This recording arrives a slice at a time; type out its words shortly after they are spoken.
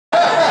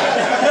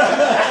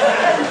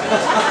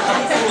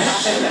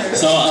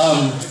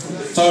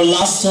our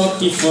last talk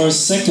before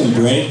second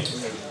break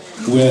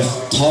with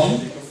Tom,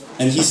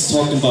 and he's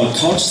talking about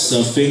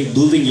Couchsurfing,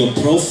 building your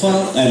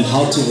profile, and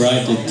how to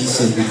write a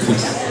decent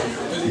request.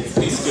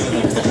 Please give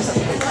an applause.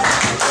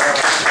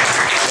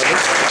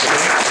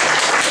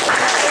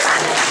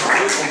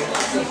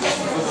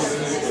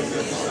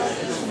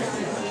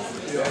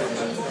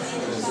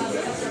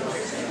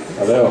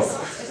 Hello.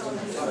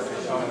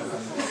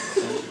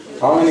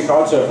 How many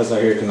Couchsurfers are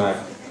here tonight?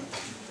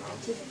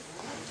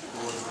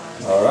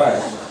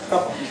 Alright.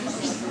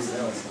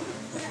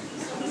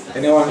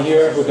 Anyone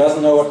here who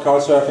doesn't know what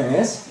Couchsurfing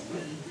is?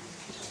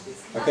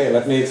 Okay,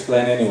 let me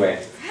explain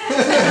anyway.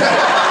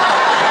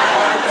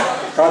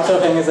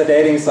 Couchsurfing is a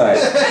dating site.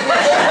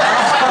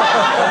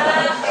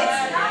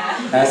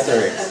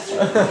 Asterisk.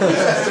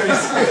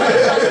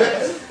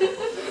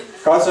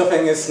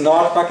 Couchsurfing is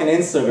not fucking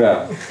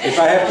Instagram. If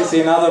I have to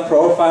see another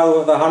profile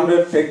with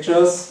 100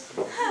 pictures,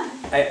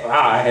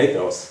 I hate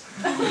those.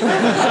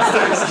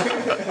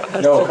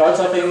 No,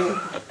 Couchsurfing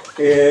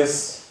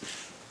is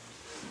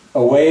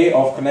a way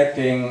of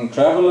connecting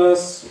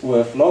travelers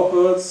with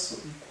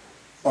locals,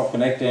 of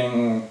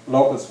connecting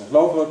locals with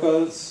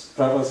locals,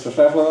 travelers with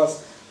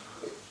travelers.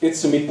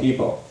 It's to meet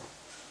people.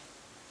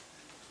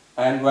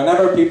 And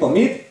whenever people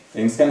meet,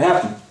 things can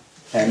happen.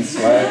 Hence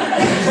why...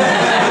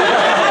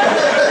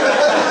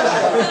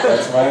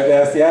 That's why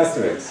there's the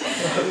asterisk.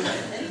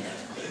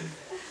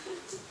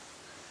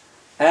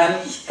 And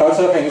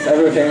Couchsurfing is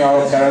everything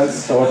our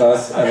parents told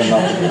us ever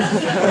not to do.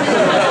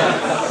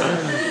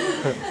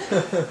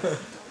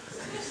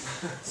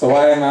 So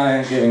why am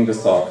I giving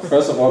this talk?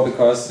 First of all,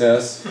 because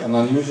there's an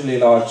unusually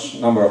large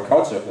number of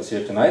Couchsurfers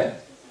here tonight.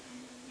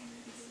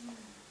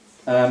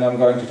 And I'm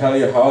going to tell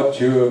you how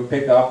to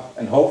pick up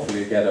and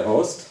hopefully get a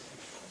host.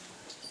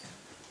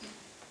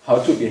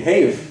 How to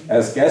behave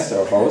as guest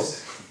or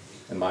host,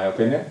 in my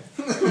opinion.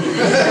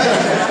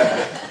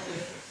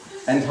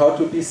 And how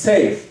to be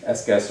safe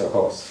as guest or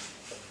host,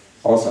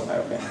 also in my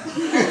opinion.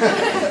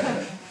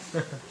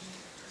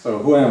 So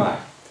who am I?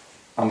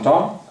 I'm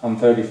Tom, I'm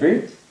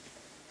 33.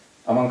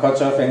 I'm on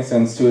Couchsurfing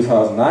since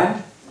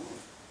 2009.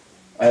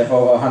 I have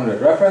over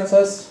 100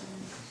 references,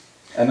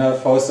 and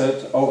I've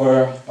hosted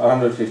over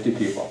 150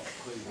 people.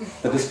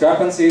 The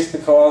discrepancy is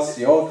because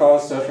the old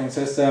Couchsurfing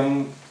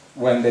system,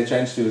 when they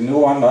changed to the new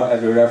one, not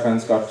every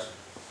reference got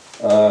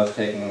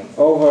taken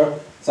over.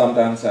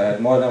 Sometimes I had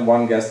more than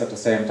one guest at the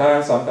same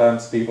time.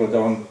 Sometimes people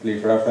don't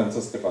leave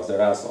references because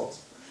they're assholes.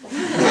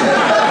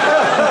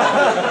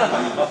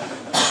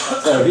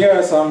 So here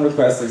are some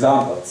request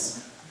examples.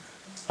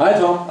 Hi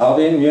Tom, I'll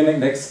be in Munich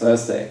next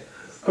Thursday.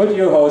 Could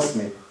you host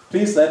me?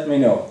 Please let me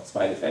know.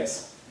 Smiley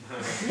face.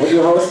 Would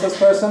you host this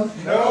person?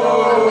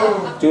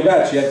 No! Too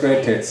bad, she had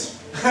great tits.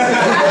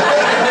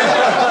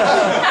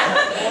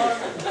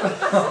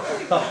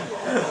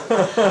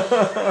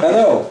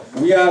 Hello,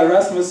 we are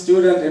Erasmus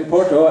student in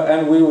Porto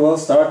and we will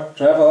start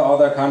travel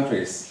other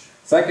countries.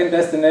 Second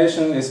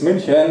destination is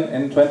München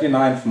in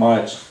 29th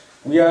March.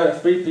 We are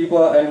 3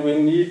 people and we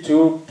need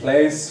 2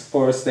 places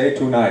for a stay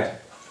tonight.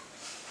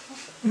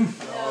 No.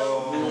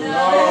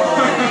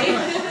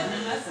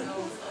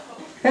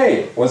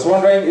 Hey, was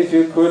wondering if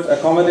you could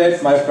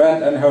accommodate my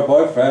friend and her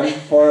boyfriend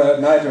for a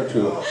night or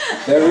 2.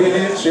 They're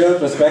really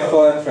chilled,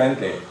 respectful and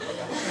friendly.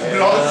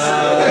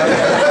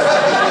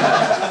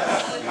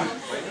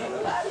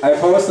 I've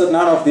hosted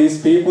none of these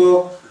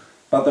people,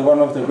 but the one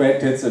of the great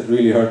tits that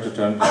really hurt to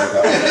turn back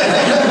up.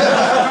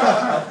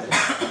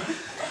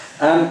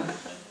 And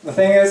the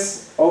thing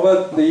is,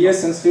 over the years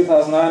since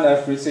 2009,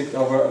 I've received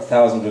over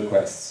 1,000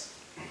 requests.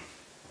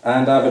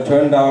 And I have a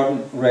turn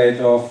down rate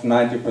of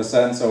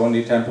 90%, so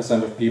only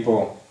 10% of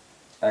people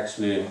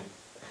actually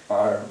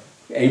are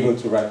able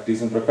to write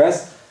decent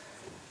requests.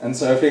 And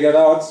so I figured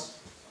out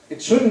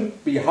it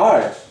shouldn't be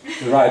hard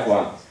to write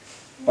one.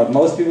 But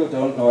most people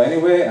don't know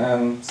anyway,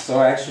 and so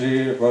I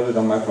actually wrote it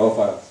on my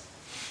profile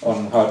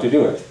on how to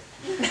do it.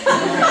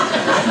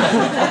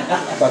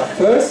 But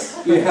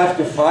first, you have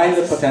to find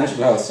a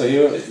potential host. So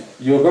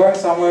you're going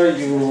somewhere,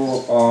 you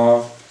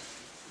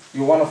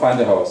want to find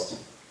a host.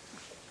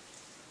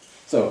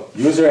 So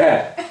use your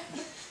head.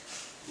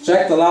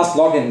 Check the last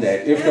login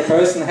date. If the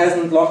person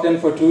hasn't logged in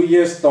for 2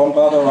 years, don't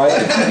bother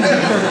writing.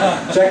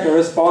 Check the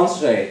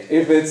response rate.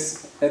 If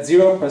it's at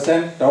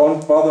 0%,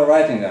 don't bother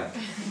writing them.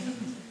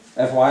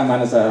 FY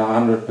minus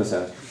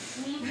 100%.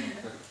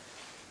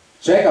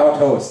 Check out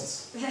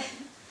hosts.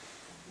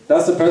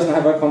 Does the person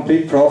have a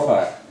complete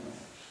profile?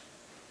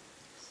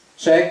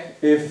 Check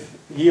if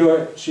he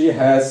or she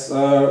has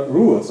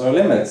rules or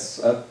limits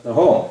at the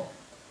home.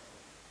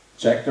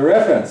 Check the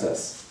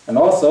references. And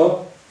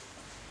also,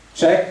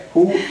 check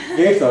who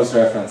gave those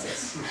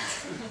references.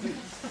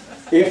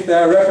 If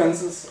there are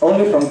references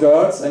only from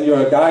girls and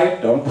you're a guy,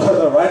 don't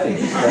bother writing.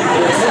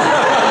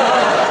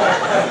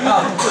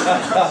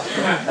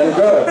 And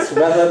girls,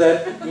 whether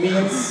that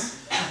means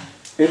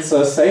it's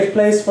a safe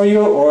place for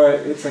you or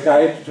it's a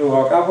guy to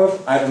hook up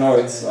with, I don't know,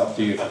 it's up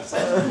to you to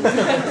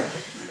decide.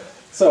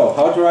 So,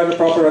 how to write a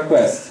proper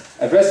request?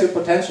 Address your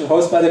potential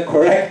host by the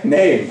correct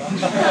name.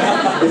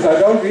 If I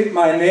don't read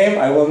my name,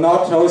 I will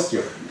not host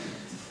you.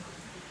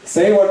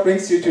 Say what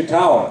brings you to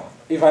town.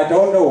 If I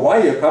don't know why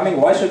you're coming,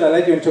 why should I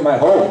let you into my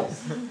home?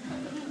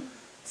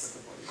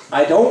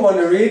 I don't want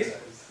to read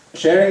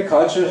sharing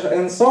culture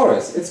and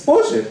stories. It's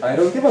bullshit. I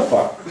don't give a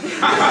fuck.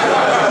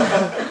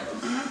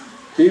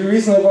 Be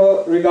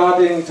reasonable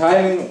regarding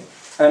timing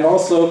and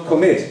also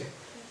commit.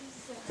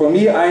 For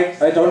me,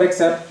 I don't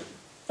accept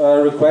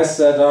requests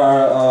that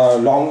are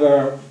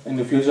longer in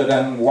the future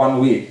than 1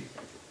 week.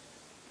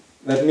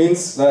 That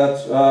means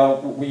that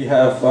we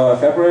have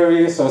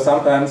February, so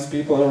sometimes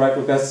people write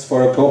requests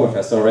for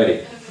Oktoberfest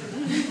already.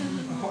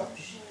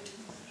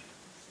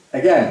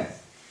 Again,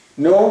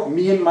 no,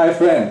 me and my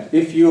friend.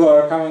 If you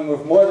are coming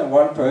with more than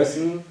one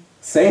person,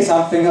 say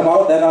something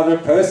about that other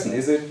person.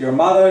 Is it your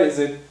mother? Is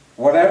it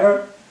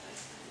whatever?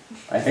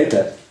 I hate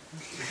that.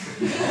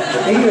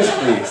 English,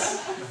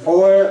 please.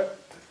 Or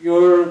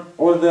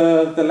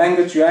the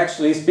language you're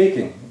actually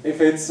speaking. If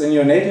it's in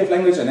your native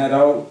language and I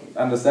don't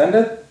understand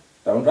it,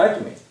 don't write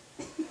to me.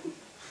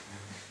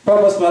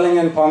 Proper spelling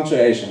and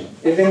punctuation.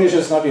 If English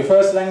is not your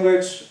first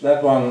language,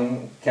 that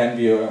one can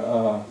be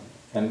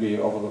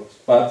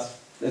overlooked. But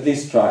at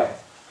least try.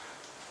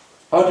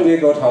 How to be a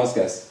good house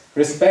guest?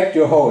 Respect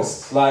your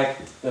host, like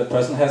the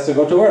person has to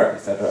go to work,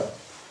 etc.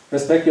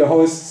 Respect your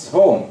host's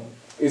home.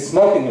 Is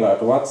smoking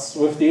allowed? What's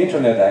with the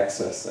internet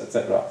access,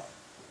 etc.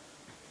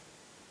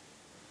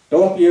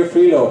 Don't be a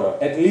freeloader.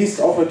 At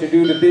least offer to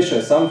do the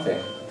dishes, something.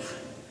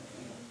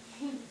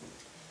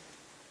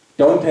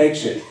 Don't take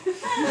shit.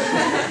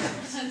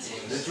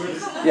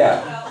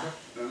 Yeah.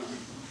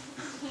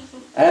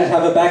 And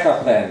have a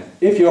backup plan.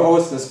 If your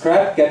host is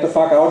crap, get the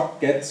fuck out,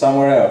 get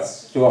somewhere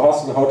else. To a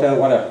hostel, hotel,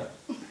 whatever.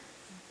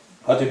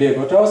 How to be a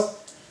good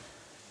host?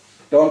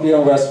 Don't be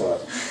on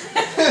Westworld.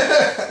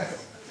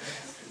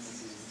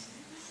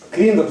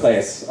 Clean the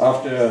place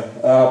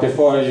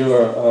before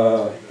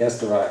your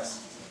guest arrives.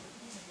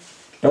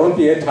 Don't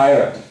be a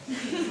tyrant.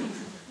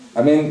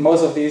 I mean,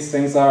 most of these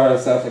things are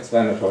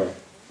self-explanatory.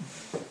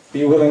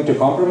 Be willing to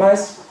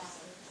compromise.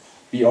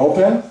 Be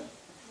open.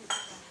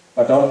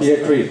 But don't be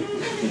a creep.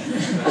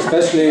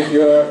 Especially if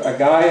you're a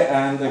guy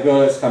and the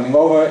girl is coming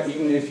over,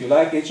 even if you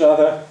like each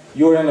other,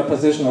 you're in a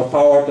position of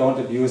power, don't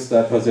abuse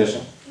that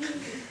position.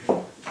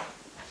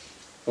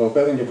 So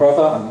building your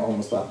profile, I'm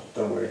almost done,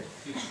 don't worry.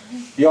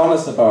 Be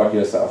honest about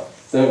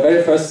yourself. The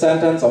very first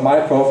sentence on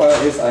my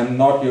profile is, I'm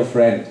not your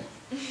friend.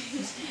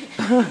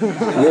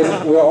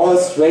 We're all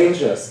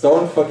strangers,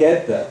 don't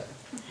forget that.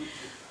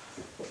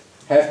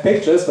 Have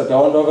pictures, but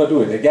don't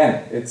overdo it.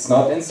 Again, it's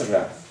not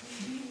Instagram.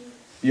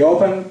 Be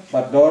open,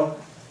 but don't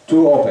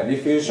too open.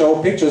 If you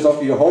show pictures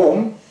of your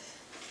home,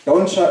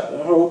 don't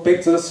show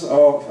pictures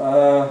of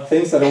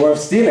things that are worth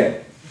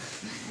stealing.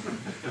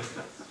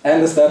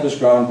 And establish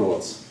ground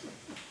rules.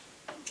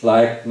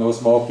 Like no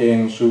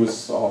smoking,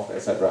 shoes off,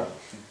 etc.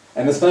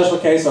 And a special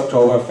case,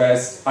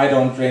 Oktoberfest. I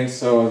don't drink,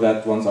 so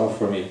that one's off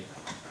for me.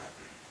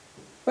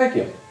 Thank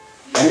you.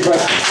 Any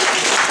questions?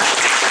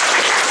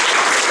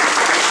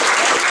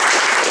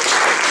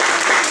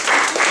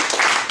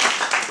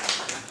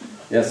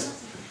 Yes?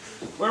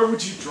 Where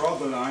would you draw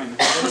the line?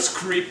 That's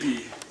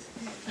creepy.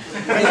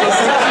 Creepiness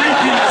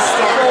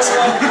starts.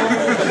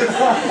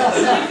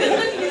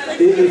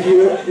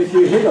 If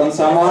you hit on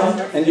someone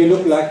and you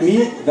look like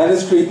me, that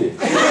is creepy.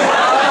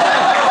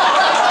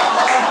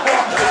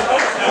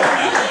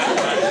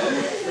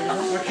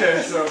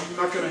 Okay, so I'm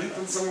not gonna hit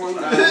on someone.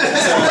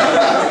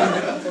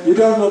 You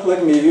don't look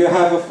like me. You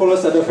have a fuller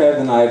set of hair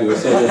than I do.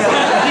 So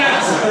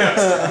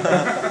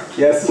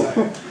yes.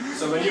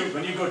 So when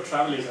you go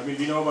traveling, I mean,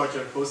 we know about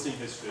your hosting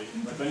history,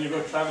 but when you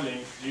go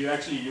traveling, do you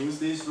actually use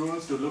these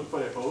rules to look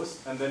for a host,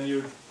 and then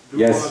you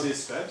do all of these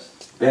steps?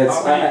 Yes,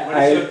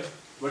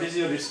 what is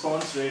your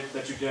response rate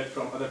that you get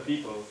from other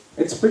people?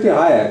 It's pretty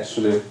high,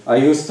 actually. I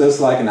use this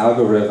like an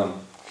algorithm.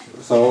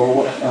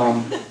 So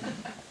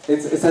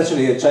it's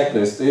essentially a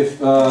checklist.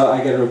 If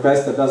I get a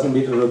request that doesn't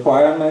meet the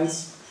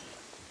requirements,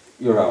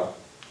 you're out.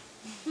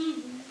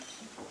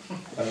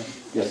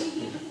 Yes.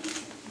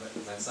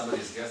 When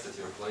somebody's guest at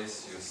your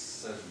place, you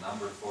set a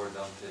number for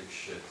don't take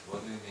shit.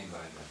 What do you mean by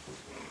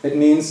that? It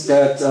means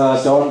that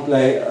don't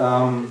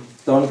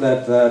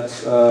let that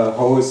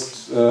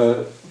host.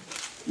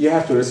 You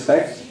have to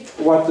respect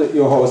what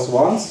your host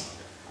wants,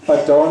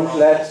 but don't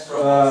let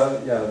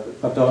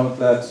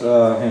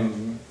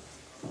him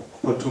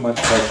put too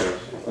much pressure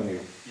on you.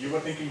 You were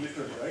thinking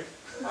literally, right?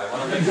 I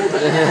want to make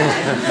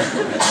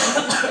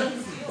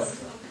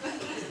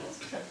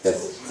Yes.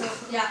 So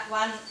yeah,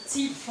 one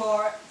tip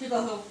for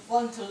people who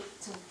want to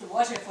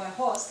watch it for a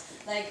host,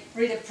 like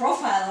read a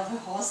profile of a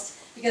host,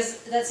 because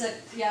that's a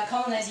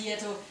common idea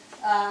to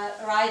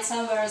write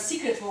somewhere a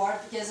secret word,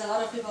 because a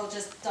lot of people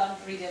just don't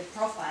read a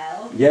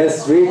profile.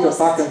 Yes, read the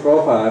fucking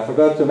profile. I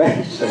forgot to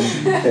mention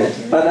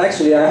it. But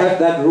actually, I have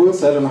that rule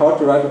set on how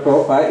to write a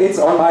profile. It's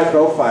on my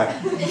profile.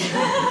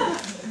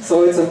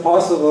 So it's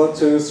impossible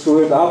to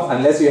screw it up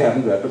unless you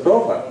haven't read the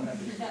profile.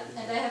 Yeah,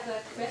 and I have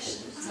a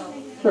question. So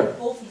Sure.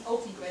 open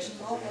question,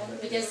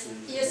 because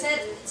you said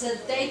it's a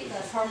date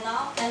from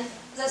now, and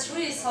that's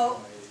really so.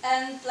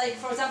 And like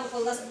for example, for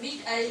last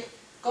week I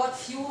got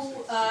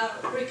few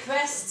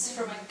requests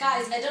from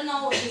guys. I don't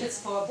know if it's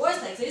for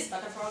boys like this,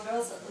 but for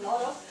girls a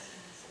lot of.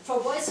 For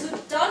boys who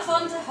don't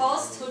want a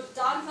host, who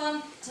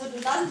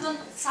doesn't want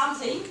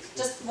something,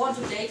 just want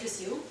to date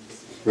with you.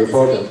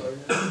 Report them.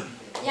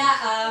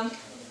 Yeah,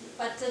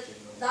 but it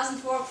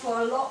doesn't work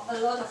for a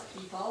lot of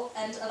people,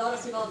 and a lot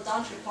of people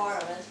don't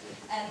report it.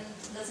 And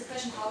that's a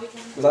question how we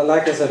can.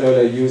 Like I said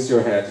earlier, use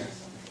your head.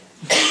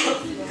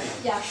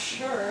 Yeah,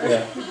 sure.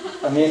 Yeah.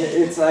 I mean,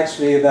 it's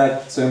actually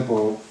that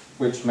simple,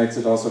 which makes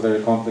it also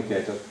very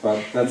complicated.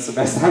 But that's the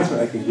best answer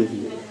I can give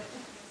you.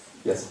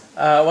 Yes.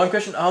 One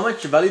question: how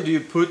much value do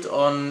you put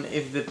on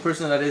if the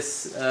person that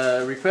is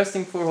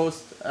requesting for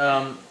host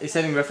is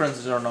having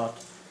references or not?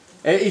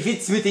 If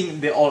it's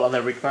meeting all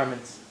other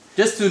requirements,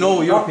 just to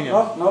know your opinion.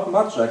 Not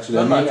much actually.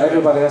 I mean,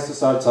 everybody has to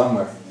start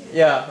somewhere.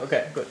 Yeah.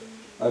 Okay. Good.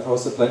 I've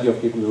hosted plenty of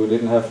people who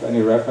didn't have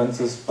any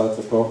references, but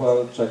the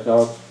profile checked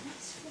out.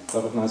 A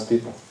lot of nice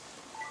people.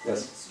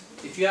 Yes.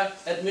 If your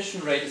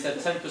admission rate is at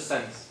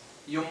 10%,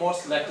 you're more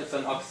selective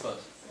than Oxford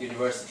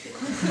University. So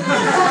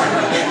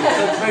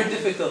it's very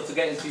difficult to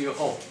get into your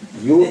home.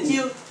 You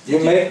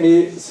make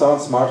me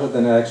sound smarter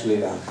than I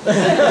actually am.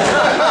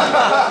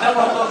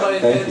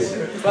 Thank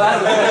you.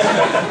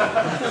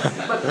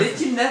 But did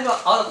you never,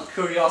 out of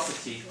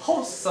curiosity,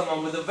 host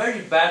someone with a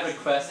very bad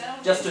request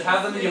just to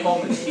have them in your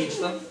home and teach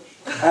them?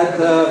 At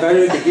the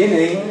very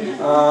beginning,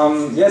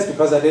 yes,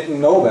 because I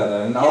didn't know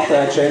better. And after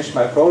I changed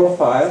my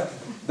profile,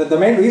 the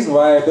main reason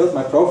why I built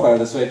my profile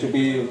this way, to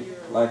be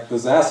like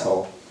this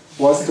asshole,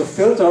 was to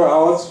filter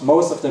out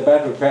most of the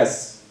bad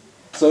requests.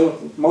 So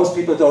most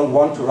people don't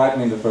want to write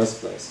me in the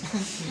first place.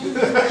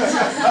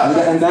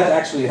 and that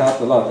actually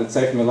helped a lot. It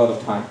saved me a lot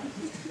of time.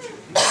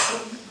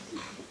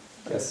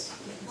 Yes?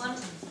 One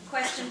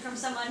question from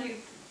someone who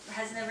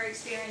has never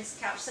experienced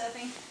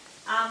couchsurfing.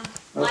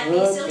 Might be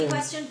a silly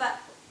question, but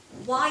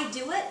why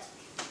do it?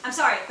 I'm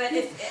sorry, but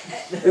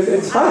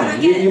it's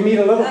fun. You meet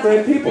a lot of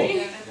great people.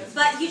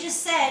 But you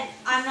just said,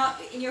 I'm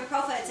not, in your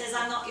profile it says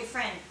I'm not your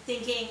friend,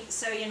 thinking,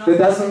 so you're not... That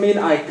doesn't mean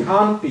I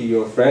can't be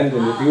your friend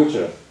in the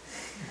future.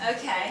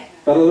 Okay.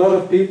 But a lot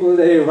of people,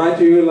 they write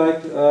to you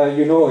like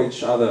you know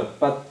each other,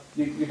 but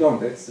you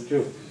don't, that's the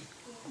truth.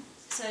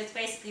 So it's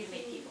basically to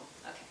meet people.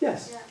 Okay.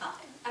 Yes. Yeah.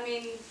 I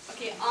mean,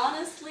 okay,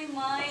 honestly,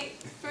 my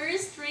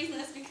first reason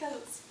is because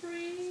it's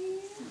free.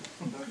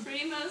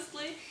 Free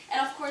mostly.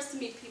 And of course to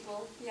meet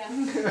people. Yeah. Okay.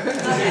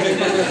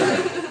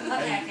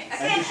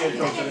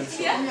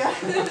 Yeah.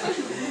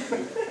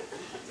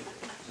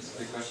 Just a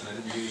quick question. I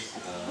didn't use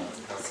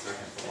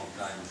Couchsurfing for a long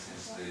time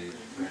since they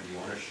turned the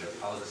ownership.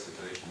 How is the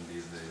situation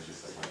these days? This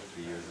is like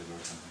 3 years ago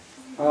or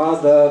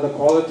something. The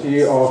quality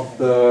of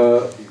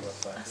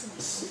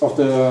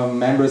the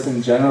members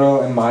in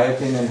general, in my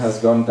opinion, has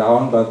gone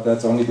down, but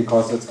that's only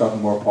because it's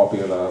gotten more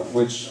popular,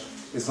 which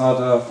is not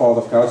a fault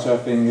of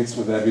Couchsurfing, it's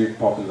with every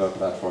popular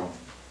platform.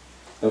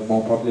 The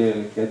more popular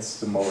it gets,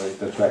 the more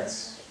it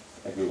attracts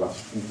everyone,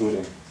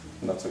 including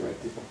not so great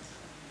people.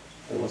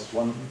 There was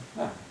one,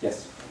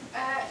 yes.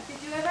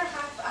 Did you ever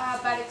have a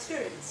bad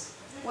experience?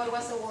 What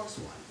was the worst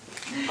one?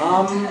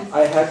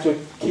 I had to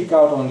kick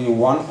out only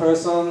one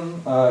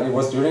person. It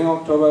was during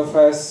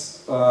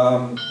Oktoberfest.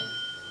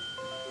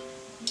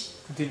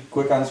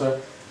 Quick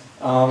answer.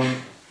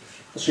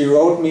 She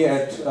wrote me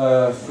at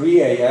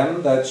 3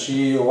 a.m. that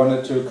she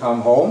wanted to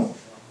come home,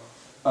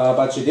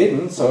 but she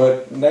didn't.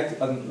 So the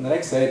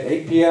next day at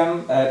 8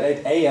 p.m. at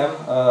 8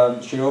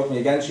 a.m. She wrote me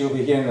again. She'll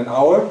be here in an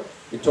hour.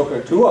 It took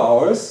her 2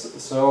 hours.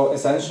 So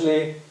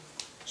essentially,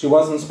 she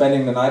wasn't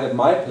spending the night at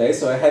my place.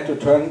 So I had to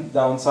turn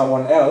down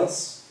someone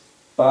else.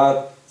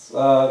 But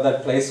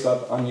that place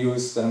got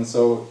unused, and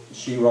so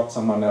she robbed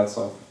someone else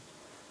of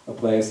a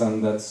place,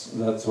 and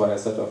that's why I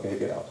said, okay,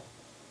 get out.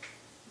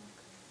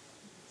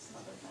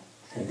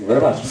 Thank you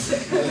very much.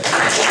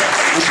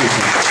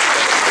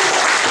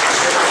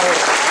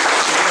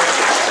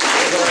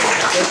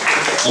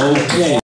 Okay.